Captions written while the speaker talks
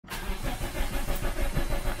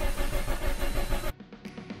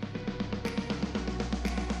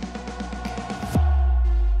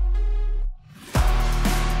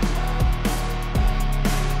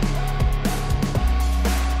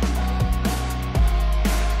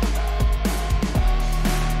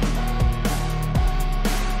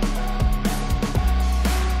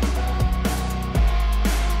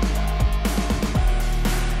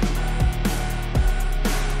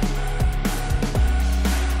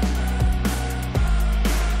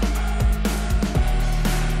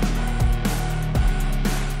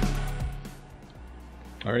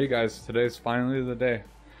Alright guys, today's finally the day.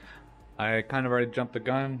 I kind of already jumped the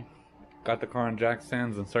gun, got the car on jack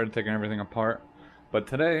stands and started taking everything apart. But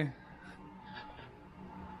today,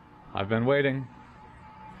 I've been waiting.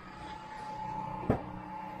 I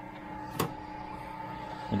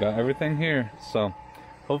got everything here, so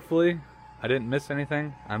hopefully I didn't miss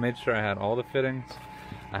anything. I made sure I had all the fittings.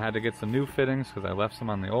 I had to get some new fittings because I left some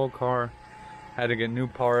on the old car. Had to get new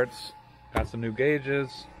parts, got some new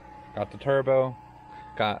gauges, got the turbo.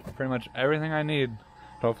 Got pretty much everything I need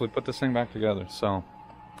to hopefully put this thing back together. So,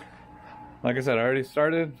 like I said, I already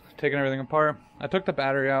started taking everything apart. I took the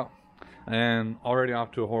battery out and already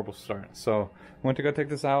off to a horrible start. So, went to go take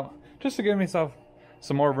this out just to give myself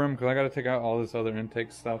some more room because I got to take out all this other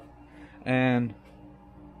intake stuff. And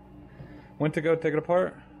went to go take it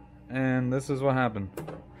apart and this is what happened.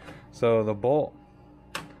 So, the bolt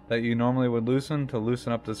that you normally would loosen to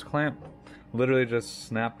loosen up this clamp literally just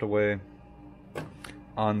snapped away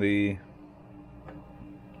on the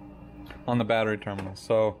battery terminal.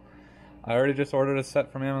 So I already just ordered a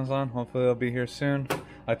set from Amazon. Hopefully it'll be here soon.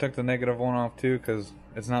 I took the negative one off too because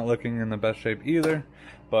it's not looking in the best shape either.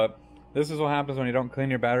 But this is what happens when you don't clean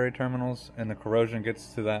your battery terminals and the corrosion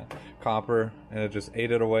gets to that copper and it just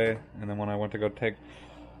ate it away. And then when I went to go take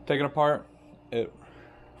it apart, it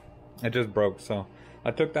just broke. So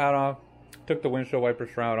I took that off, took the windshield wiper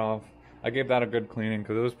shroud off. I gave that a good cleaning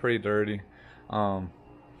because it was pretty dirty.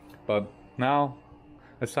 But now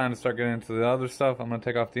it's time to start getting into the other stuff. I'm going to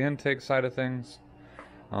take off the intake side of things.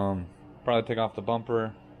 Probably take off the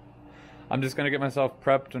bumper. I'm just going to get myself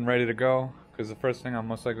prepped and ready to go because the first thing I'm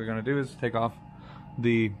most likely going to do is take off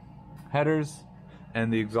the headers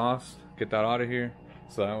and the exhaust, get that out of here,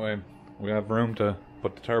 so that way we have room to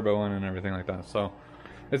put the turbo in and everything like that. So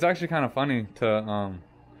it's actually kind of funny to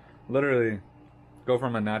literally go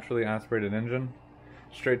from a naturally aspirated engine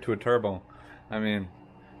straight to a turbo. I mean,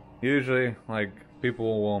 usually like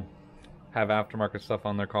people will have aftermarket stuff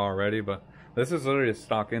on their car already, but this is literally a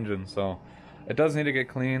stock engine, so it does need to get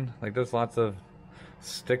cleaned. Like there's lots of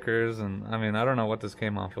stickers and I mean I don't know what this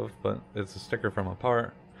came off of, but it's a sticker from a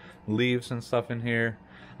part, leaves and stuff in here.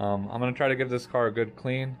 I'm gonna try to give this car a good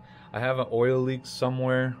clean. I have an oil leak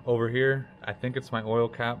somewhere over here. I think it's my oil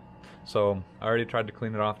cap, so I already tried to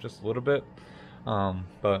clean it off just a little bit,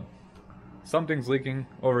 but something's leaking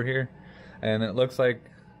over here and it looks like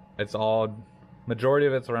it's all, majority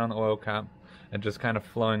of it's around the oil cap and just kind of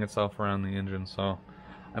flowing itself around the engine. So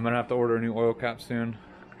I'm gonna have to order a new oil cap soon,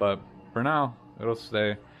 but for now it'll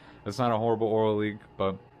stay. It's not a horrible oil leak,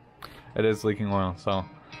 but it is leaking oil. So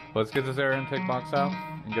let's get this air intake box out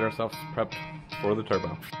and get ourselves prepped for the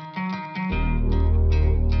turbo.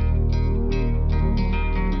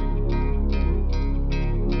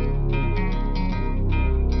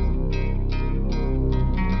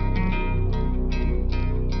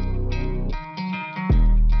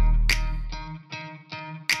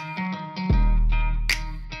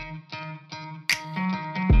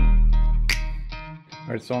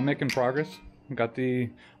 Alright, so I'm making progress. Got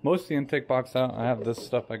most of the intake box out. I have this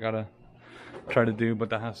stuff I gotta try to do, but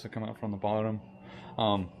that has to come out from the bottom.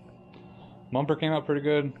 Bumper came out pretty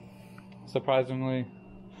good, surprisingly.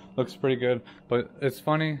 Looks pretty good, but it's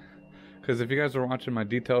funny because if you guys were watching my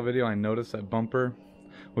detail video, I noticed that bumper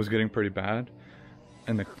was getting pretty bad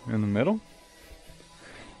in the middle,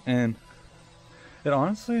 and it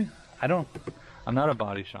honestly, I'm not a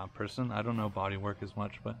body shop person. I don't know body work as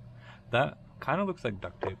much, but that kind of looks like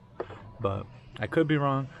duct tape, but I could be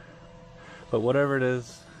wrong. But whatever it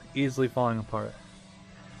is, easily falling apart,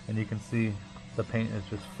 and you can see the paint is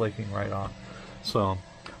just flaking right off. So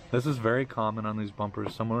this is very common on these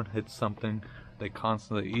bumpers. Someone hits something, they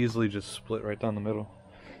constantly easily just split right down the middle.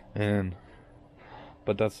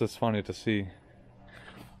 But that's just funny to see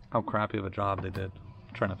how crappy of a job they did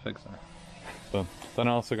trying to fix that. So then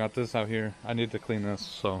I also got this out here. I need to clean this,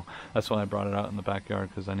 so that's why I brought it out in the backyard,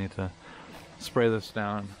 because I need to spray this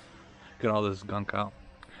down, get all this gunk out.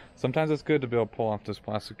 Sometimes it's good to be able to pull off this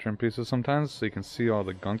plastic trim pieces sometimes so you can see all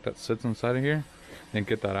the gunk that sits inside of here and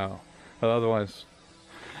get that out. But otherwise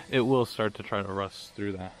it will start to try to rust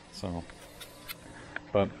through that. So,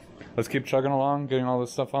 but let's keep chugging along, getting all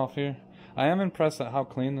this stuff off here. I am impressed at how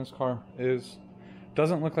clean this car is.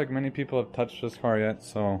 Doesn't look like many people have touched this car yet,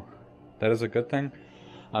 so that is a good thing.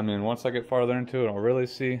 I mean, once I get farther into it, I'll really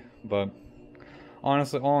see, but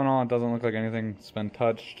honestly, all in all, it doesn't look like anything's been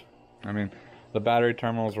touched. I mean, the battery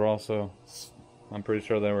terminals were also, I'm pretty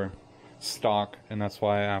sure they were stock, and that's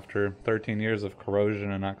why after 13 years of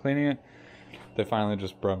corrosion and not cleaning it, they finally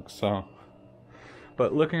just broke. So,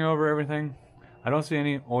 but looking over everything, I don't see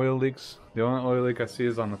any oil leaks. The only oil leak I see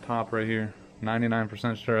is on the top right here.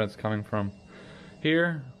 99% sure it's coming from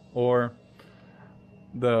here or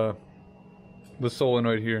the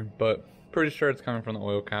solenoid here, but pretty sure it's coming from the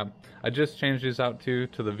oil cap. I just changed these out to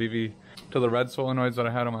the red solenoids that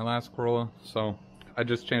I had on my last Corolla, so I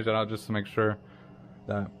just changed it out just to make sure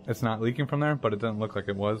that it's not leaking from there, but it didn't look like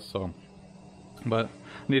it was. So, but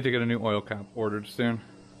I need to get a new oil cap ordered soon.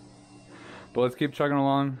 But let's keep chugging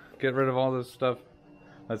along, get rid of all this stuff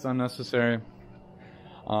that's unnecessary.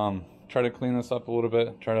 Try to clean this up a little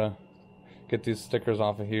bit, try to get these stickers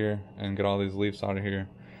off of here and get all these leaves out of here.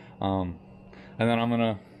 And then I'm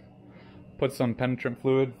gonna put some penetrant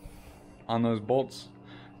fluid on those bolts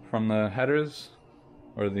from the headers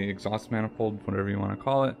or the exhaust manifold, whatever you want to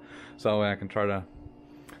call it, so that way I can try to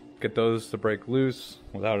get those to break loose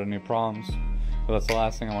without any problems. But that's the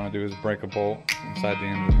last thing I want to do, is break a bolt inside the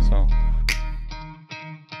engine. So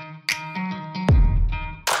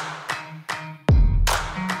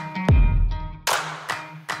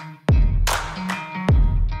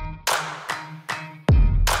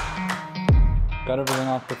got everything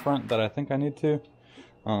off the front that I think I need to.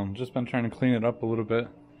 Just been trying to clean it up a little bit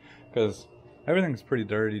because everything's pretty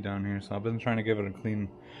dirty down here, so I've been trying to give it a clean.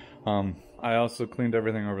 I also cleaned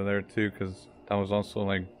everything over there too, because that was also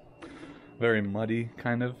like very muddy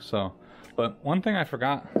kind of. So, but one thing I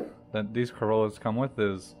forgot that these Corollas come with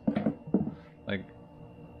is like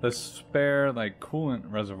this spare like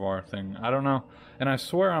coolant reservoir thing. I don't know, and I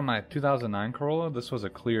swear on my 2009 Corolla this was a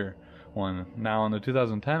clear one. Now on the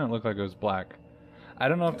 2010 it looked like it was black. I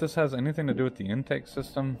don't know if this has anything to do with the intake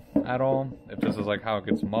system at all, if this is like how it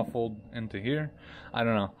gets muffled into here. I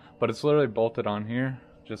don't know, but it's literally bolted on here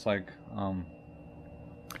just like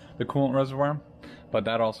the coolant reservoir, but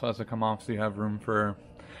that also has to come off so you have room for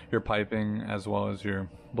your piping as well as your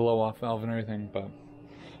blow off valve and everything. But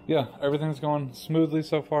yeah, everything's going smoothly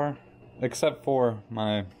so far, except for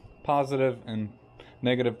my positive and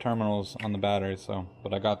negative terminals on the battery. So,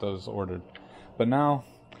 but I got those ordered. But now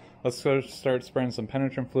let's go start spraying some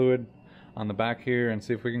penetrant fluid on the back here and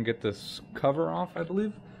see if we can get this cover off, I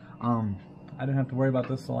believe. I didn't have to worry about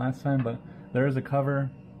this the last time, but there is a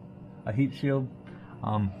cover, a heat shield.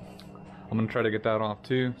 I'm gonna try to get that off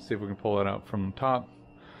too, see if we can pull it out from the top.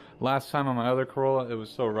 Last time on my other Corolla, it was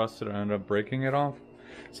so rusted I ended up breaking it off.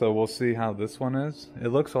 So we'll see how this one is. It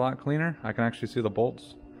looks a lot cleaner. I can actually see the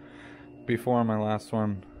bolts. Before on my last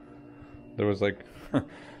one, there was like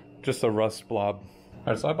just a rust blob.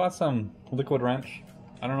 Alright, so I bought some liquid wrench.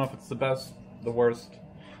 I don't know if it's the best, the worst,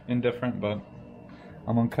 indifferent, but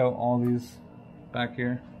I'm gonna coat all these back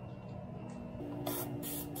here.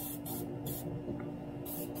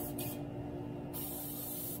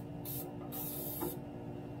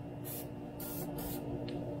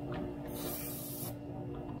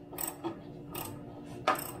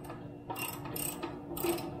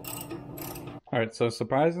 Alright, so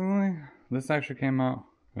surprisingly, this actually came out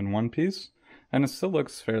in one piece, and it still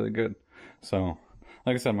looks fairly good. So,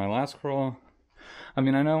 like I said, my last Corolla, I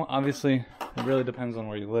mean, I know, obviously, it really depends on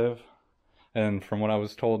where you live, and from what I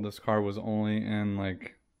was told, this car was only in,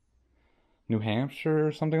 like, New Hampshire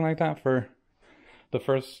or something like that for the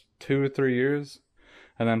first 2 or 3 years,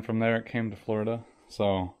 and then from there it came to Florida.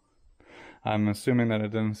 So, I'm assuming that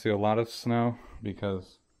it didn't see a lot of snow,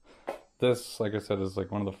 because this, like I said, is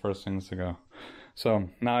like one of the first things to go. So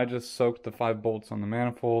now I just soaked the 5 bolts on the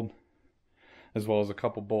manifold, as well as a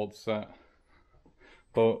couple bolts that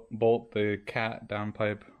bolt the cat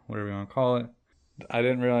downpipe, whatever you want to call it. I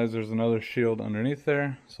didn't realize there's another shield underneath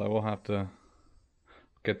there, so I will have to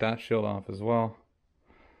get that shield off as well.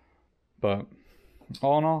 But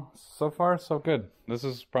all in all, so far so good. This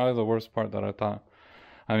is probably the worst part that I thought.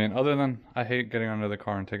 I mean, other than I hate getting under the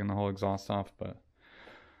car and taking the whole exhaust off, but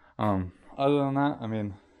other than that, I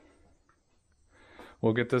mean,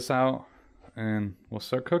 we'll get this out and we'll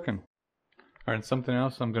start cooking. Alright, something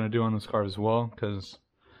else I'm going to do on this car as well, because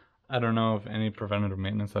I don't know if any preventative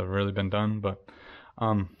maintenance have really been done, but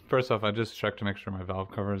first off, I just checked to make sure my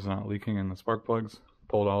valve cover is not leaking in the spark plugs.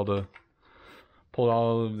 Pulled all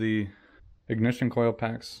of the ignition coil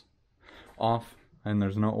packs off, and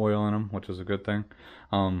there's no oil in them, which is a good thing.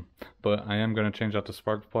 But I am going to change out the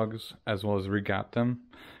spark plugs as well as re-gap them,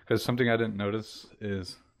 because something I didn't notice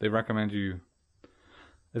is they recommend you,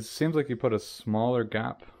 it seems like you put a smaller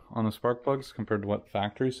gap on the spark plugs compared to what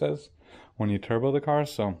factory says when you turbo the car.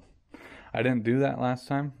 So I didn't do that last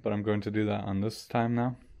time, but I'm going to do that on this time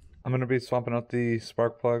now. I'm going to be swapping out the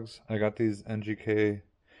spark plugs. I got these NGK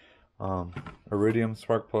Iridium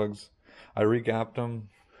spark plugs. I re-gapped them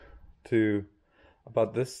to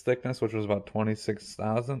about this thickness, which was about 26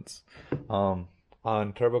 thousandths. On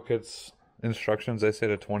TurboKit's instructions, they say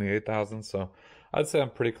to 28 thousandths, so I'd say I'm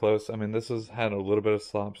pretty close. I mean, this has had a little bit of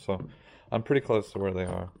slop, so I'm pretty close to where they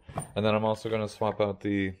are. And then I'm also going to swap out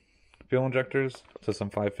the fuel injectors to some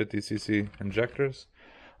 550cc injectors.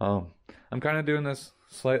 I'm kind of doing this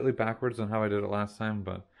slightly backwards than how I did it last time,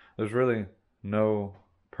 but there's really no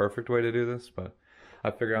perfect way to do this, but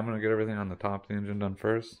I figure I'm going to get everything on the top of the engine done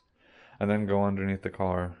first, and then go underneath the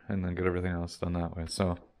car, and then get everything else done that way.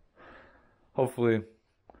 So hopefully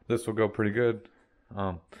this will go pretty good.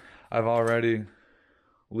 I've already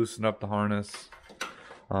loosened up the harness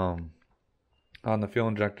on the fuel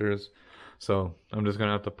injectors, so I'm just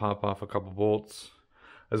gonna have to pop off a couple bolts,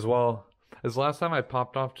 as well as last time I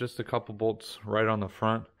popped off just a couple bolts right on the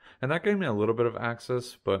front, and that gave me a little bit of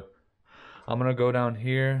access. But I'm gonna go down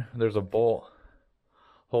here. There's a bolt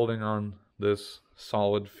holding on this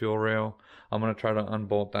solid fuel rail. I'm gonna try to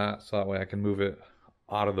unbolt that so that way I can move it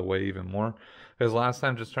out of the way even more, because last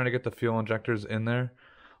time just trying to get the fuel injectors in there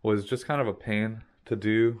was just kind of a pain to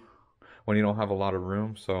do when you don't have a lot of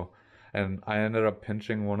room. So, and I ended up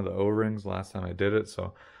pinching one of the O-rings last time I did it,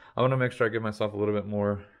 so I want to make sure I give myself a little bit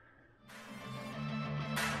more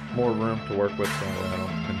room to work with so I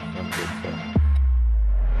don't pinch them good. So.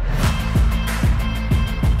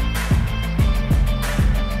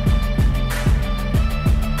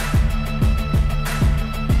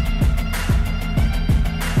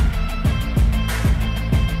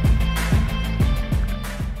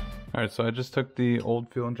 Alright, so I just took the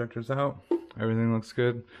old fuel injectors out. Everything looks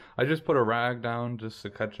good. I just put a rag down just to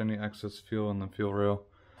catch any excess fuel in the fuel rail.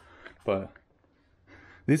 But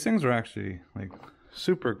these things are actually like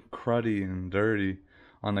super cruddy and dirty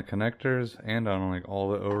on the connectors and on like all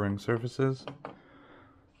the O-ring surfaces.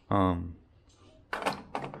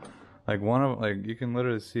 Like you can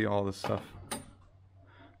literally see all the stuff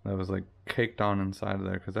that was like caked on inside of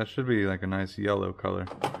there, because that should be like a nice yellow color.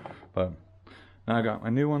 But now I got my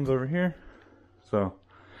new ones over here, so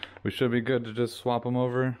we should be good to just swap them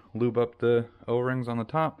over, lube up the O-rings on the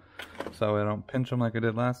top so I don't pinch them like I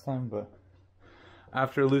did last time. But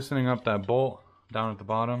after loosening up that bolt down at the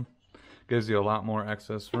bottom, gives you a lot more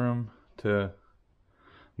excess room to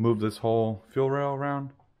move this whole fuel rail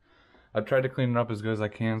around. I've tried to clean it up as good as I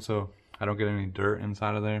can so I don't get any dirt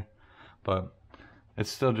inside of there, but it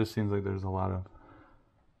still just seems like there's a lot of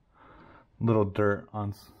little dirt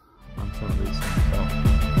on some of these things. So.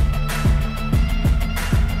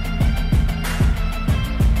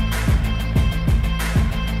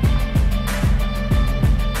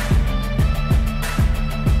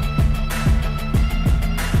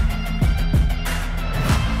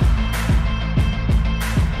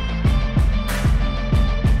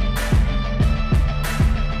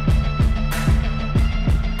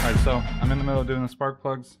 So I'm in the middle of doing the spark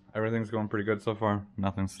plugs. Everything's going pretty good so far.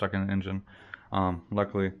 Nothing's stuck in the engine,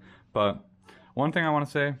 luckily. But one thing I want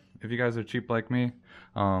to say, if you guys are cheap like me,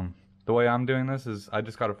 the way I'm doing this is I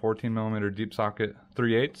just got a 14mm deep socket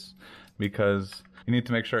 3/8 because you need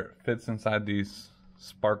to make sure it fits inside the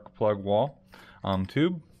spark plug wall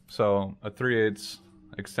tube. So a 3/8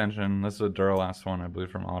 extension. This is a Duralast one, I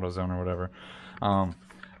believe, from AutoZone or whatever.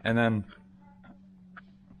 And then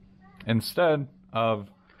instead of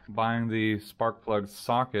buying the spark plug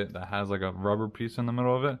socket that has like a rubber piece in the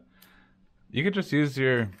middle of it, you could just use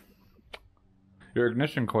your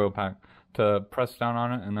ignition coil pack to press down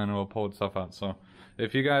on it and then it will pull itself out. So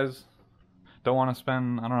if you guys don't want to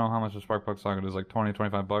spend, I don't know how much a spark plug socket is, like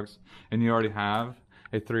 20-25 bucks, and you already have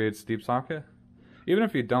a 3/8 deep socket, even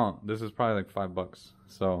if you don't, this is probably like $5.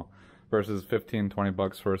 So versus 15-20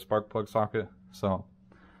 bucks for a spark plug socket. So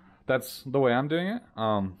that's the way I'm doing it.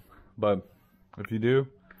 But if you do,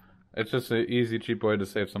 it's just an easy, cheap way to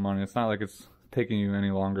save some money. It's not like it's taking you any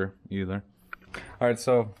longer either. Alright,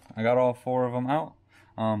 so I got all 4 of them out.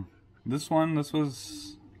 This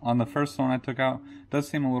was on the first one I took out. It does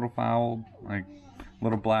seem a little foul, like a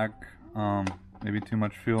little black, maybe too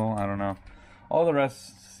much fuel, I don't know. All the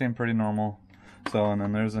rest seem pretty normal. So, and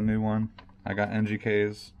then there's a new one. I got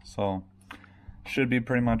NGKs, so should be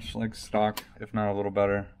pretty much like stock, if not a little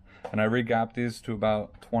better. And I re-gapped these to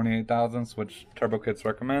about 28 thousandths, which Turbo Kits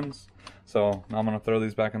recommends. So now I'm going to throw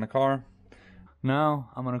these back in the car. Now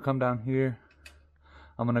I'm going to come down here.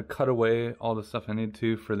 I'm going to cut away all the stuff I need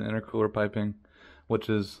to for the intercooler piping, which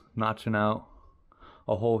is notching out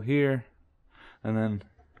a hole here and then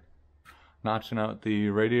notching out the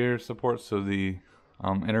radiator support so the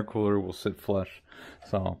intercooler will sit flush.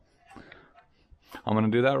 So I'm going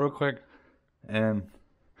to do that real quick, and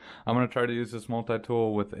I'm going to try to use this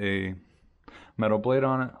multi-tool with a metal blade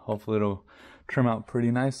on it. Hopefully it'll trim out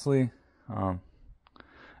pretty nicely.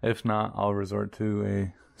 If not, I'll resort to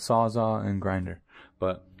a sawzall and grinder.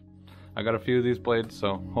 But I got a few of these blades,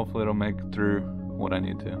 so hopefully it'll make it through what I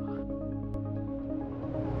need to.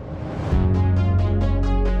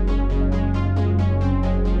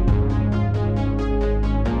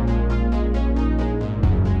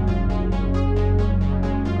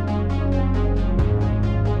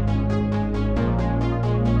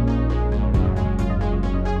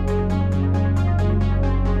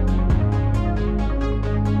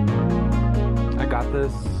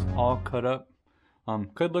 cut up.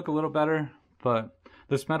 Could look a little better, but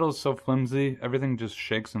this metal is so flimsy, everything just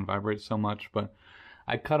shakes and vibrates so much. But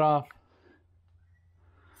I cut off,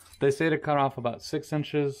 they say to cut off about 6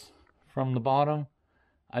 inches from the bottom.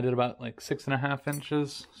 I did about like 6.5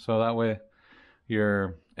 inches, so that way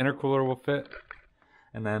your intercooler will fit.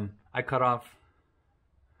 And then I cut off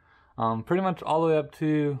pretty much all the way up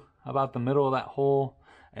to about the middle of that hole,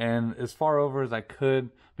 and as far over as I could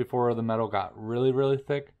before the metal got really, really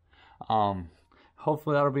thick.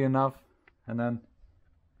 Hopefully that'll be enough. And then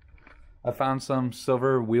I found some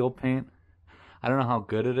silver wheel paint. I don't know how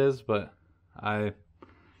good it is, but I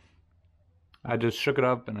just shook it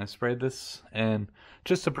up and I sprayed this, and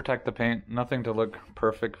just to protect the paint, nothing to look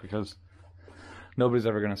perfect because nobody's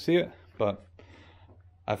ever gonna see it, but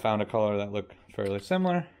I found a color that looked fairly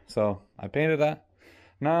similar, so I painted that.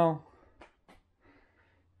 Now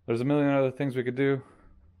there's a million other things we could do.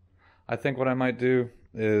 I think what I might do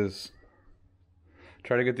is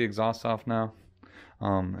try to get the exhaust off now,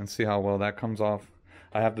 and see how well that comes off.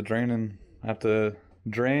 I have to drain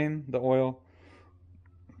the oil,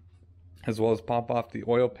 as well as pop off the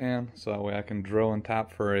oil pan, so that way I can drill and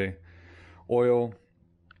tap for a oil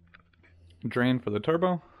drain for the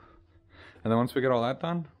turbo. And then once we get all that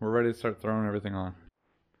done, we're ready to start throwing everything on.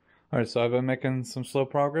 Alright, so I've been making some slow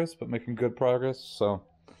progress, but making good progress. So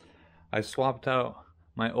I swapped out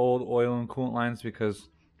my old oil and coolant lines because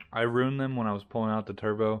I ruined them when I was pulling out the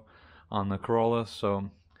turbo on the Corolla. So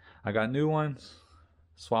I got new ones,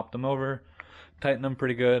 swapped them over, tightened them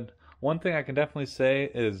pretty good. One thing I can definitely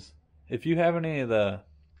say is, if you have any of the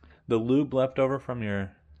lube left over from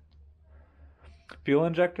your fuel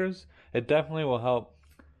injectors, it definitely will help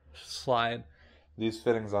slide these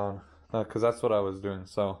fittings on, because that's what I was doing.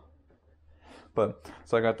 So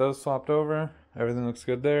I got those swapped over, everything looks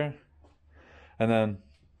good there. And then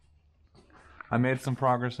I made some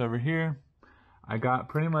progress over here. I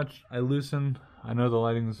loosened, I know the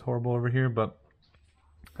lighting is horrible over here, but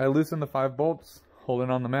I loosened the 5 bolts holding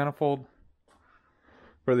on the manifold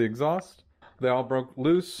for the exhaust. They all broke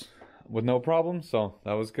loose with no problem, so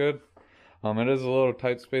that was good. It is a little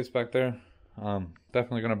tight space back there.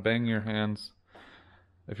 Definitely gonna bang your hands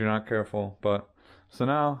if you're not careful. But so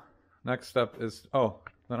now next step is,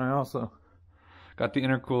 then I also got the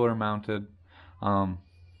intercooler mounted.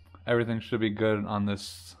 Everything should be good on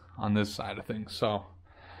this side of things. So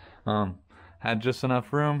had just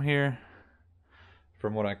enough room here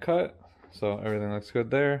from what I cut, so everything looks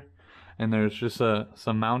good there. And there's just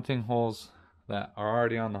some mounting holes that are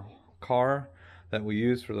already on the car that we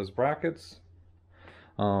use for those brackets.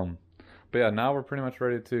 But yeah, now we're pretty much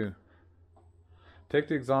ready to take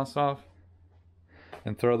the exhaust off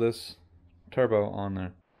and throw this turbo on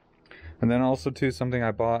there. And then also too, something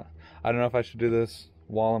I bought, I don't know if I should do this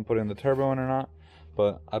while I'm putting the turbo in or not,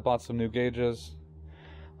 but I bought some new gauges.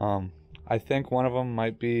 I think one of them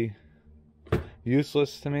might be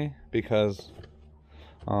useless to me because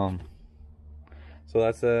so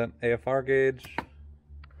that's a AFR gauge.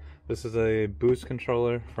 This is a boost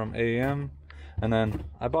controller from AEM. And then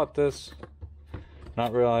I bought this,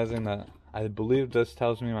 not realizing that I believe this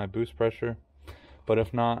tells me my boost pressure, but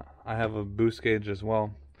if not, I have a boost gauge as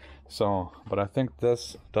well. So, but I think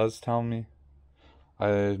this does tell me.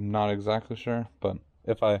 I'm not exactly sure, but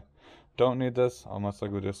if I don't need this, I'll most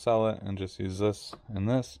likely just sell it and just use this and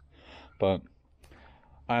this. But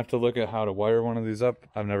I have to look at how to wire one of these up.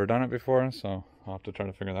 I've never done it before, so I'll have to try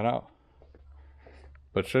to figure that out.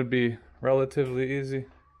 But should be relatively easy.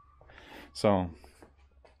 So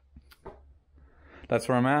that's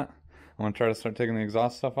where I'm at. I'm gonna try to start taking the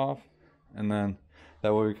exhaust stuff off, and then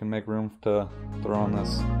that way we can make room to throw on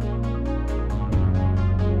this.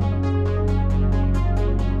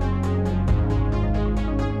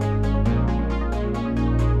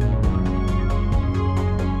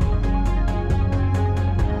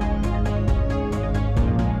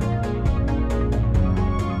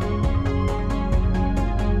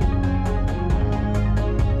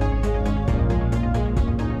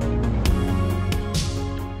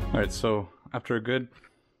 Alright, so after a good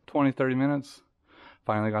 20-30 minutes,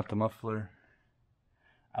 finally got the muffler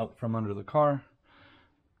out from under the car.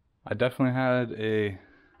 I definitely had a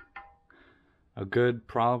good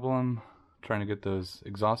problem trying to get those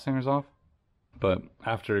exhaust hangers off, but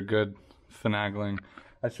after a good finagling,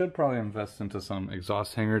 I should probably invest into some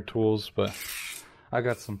exhaust hanger tools, but I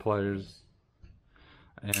got some pliers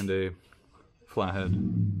and a flathead.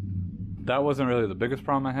 That wasn't really the biggest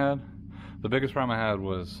problem I had. The biggest problem I had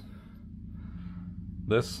was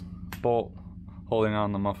this bolt holding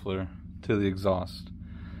on the muffler to the exhaust.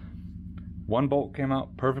 One bolt came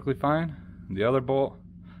out perfectly fine. The other bolt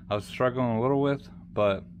I was struggling a little with,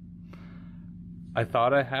 but I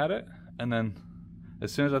thought I had it, and then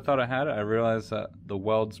as soon as I thought I had it, I realized that the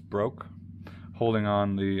welds broke holding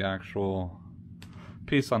on the actual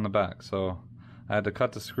piece on the back. So I had to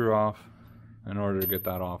cut the screw off in order to get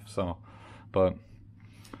that off. So, but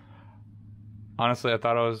honestly, I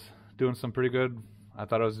thought I was doing some pretty good. I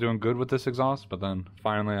thought I was doing good with this exhaust, but then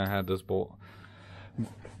finally I had this bolt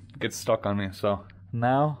get stuck on me. So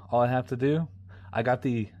now all I have to do, I got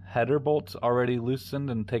the header bolts already loosened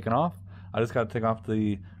and taken off. I just got to take off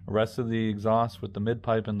the rest of the exhaust with the mid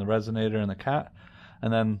pipe and the resonator and the cat,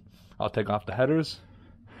 and then I'll take off the headers,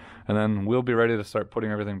 and then we'll be ready to start putting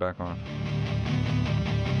everything back on.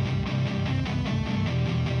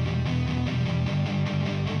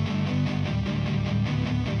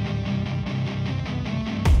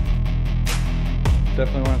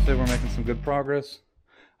 Definitely want to say we're making some good progress.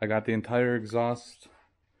 I got the entire exhaust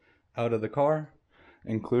out of the car,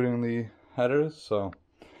 including the headers, so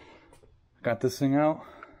got this thing out.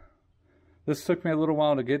 This took me a little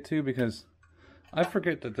while to get to because I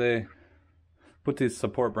forget that they put these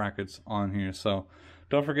support brackets on here. So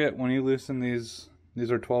don't forget, when you loosen these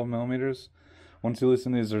are 12 millimeters. Once you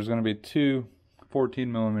loosen these, there's going to be two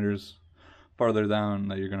 14 millimeters farther down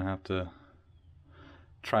that you're going to have to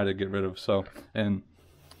try to get rid of. So, and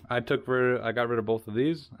I got rid of both of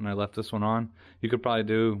these, and I left this one on. You could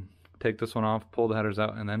probably take this one off, pull the headers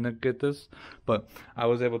out, and then get this. But I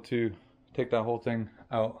was able to take that whole thing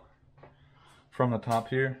out from the top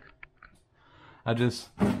here. I just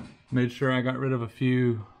made sure I got rid of a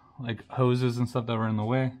few like hoses and stuff that were in the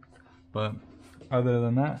way. But other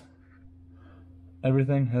than that,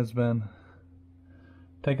 everything has been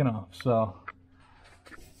taken off. So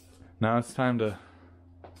now it's time to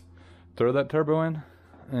throw that turbo in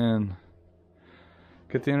and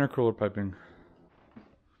get the intercooler piping.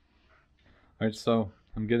 Alright, so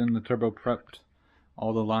I'm getting the turbo prepped.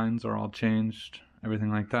 All the lines are all changed, everything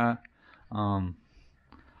like that.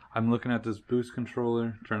 I'm looking at this boost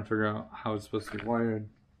controller, trying to figure out how it's supposed to be wired.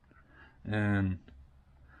 And,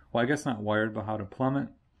 well, I guess not wired, but how to plumb it.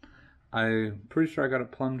 I'm pretty sure I got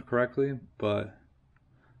it plumbed correctly, but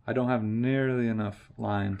I don't have nearly enough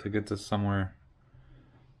line to get this somewhere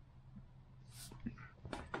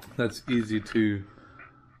that's easy to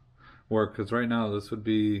work. Because right now this would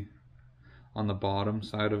be on the bottom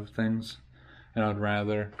side of things, and I'd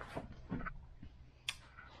rather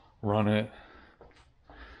run it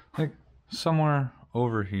like somewhere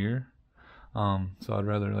over here. So I'd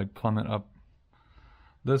rather like plumb it up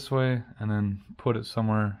this way and then put it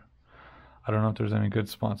somewhere. I don't know if there's any good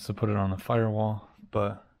spots to put it on the firewall,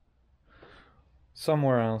 but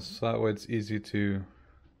somewhere else, so that way it's easy to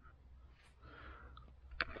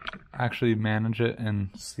actually manage it and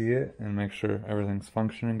see it and make sure everything's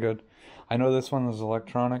functioning good. I know this one is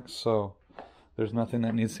electronic, so there's nothing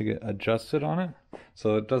that needs to get adjusted on it,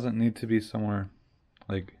 so it doesn't need to be somewhere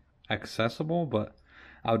like accessible, but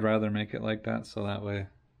I would rather make it like that, so that way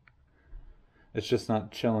it's just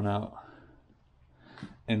not chilling out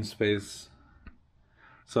in space.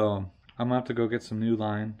 So I'm gonna have to go get some new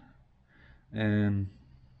line, and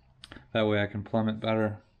that way I can plumb it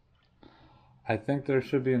better. I think there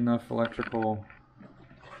should be enough electrical,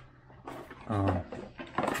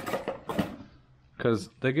 because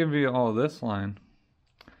they give you all this line,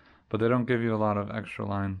 but they don't give you a lot of extra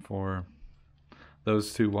line for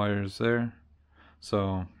those two wires there.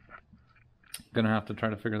 So gonna have to try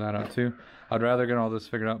to figure that out too. I'd rather get all this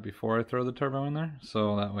figured out before I throw the turbo in there,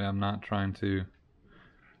 so that way I'm not trying to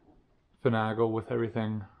finagle with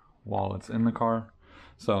everything while it's in the car.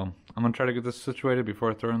 So I'm gonna try to get this situated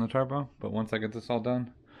before I throw in the turbo, but once I get this all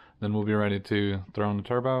done, then we'll be ready to throw in the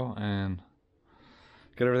turbo and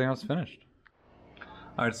get everything else finished.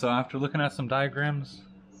 Alright, so after looking at some diagrams,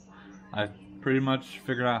 I pretty much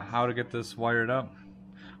figured out how to get this wired up,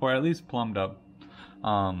 or at least plumbed up.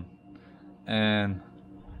 And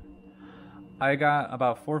I got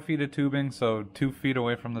about 4 feet of tubing, so 2 feet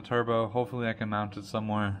away from the turbo. Hopefully I can mount it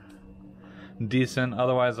somewhere decent.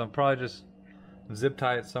 Otherwise I'll probably just zip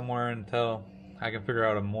tie it somewhere until I can figure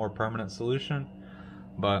out a more permanent solution.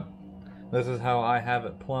 But this is how I have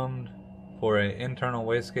it plumbed for an internal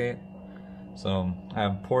wastegate. So I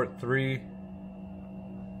have port 3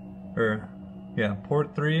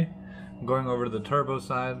 going over to the turbo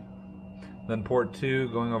side, then port 2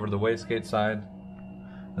 going over to the wastegate side,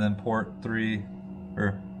 and then port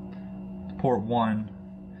 1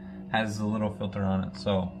 has a little filter on it.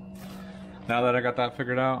 So now that I got that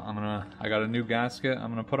figured out, I got a new gasket I'm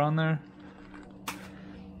gonna put on there.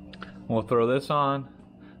 We'll throw this on,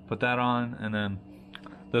 put that on, and then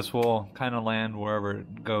this will kind of land wherever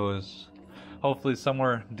it goes. Hopefully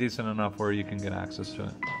somewhere decent enough where you can get access to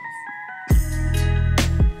it.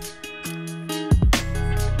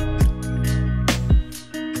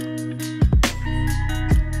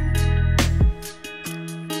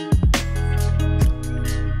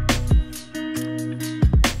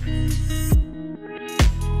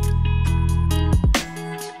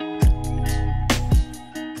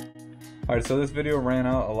 Alright, so this video ran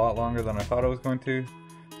out a lot longer than I thought it was going to.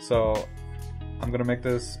 So I'm going to make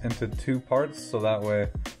this into 2 parts so that way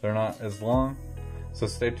they're not as long. So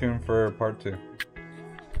stay tuned for part 2.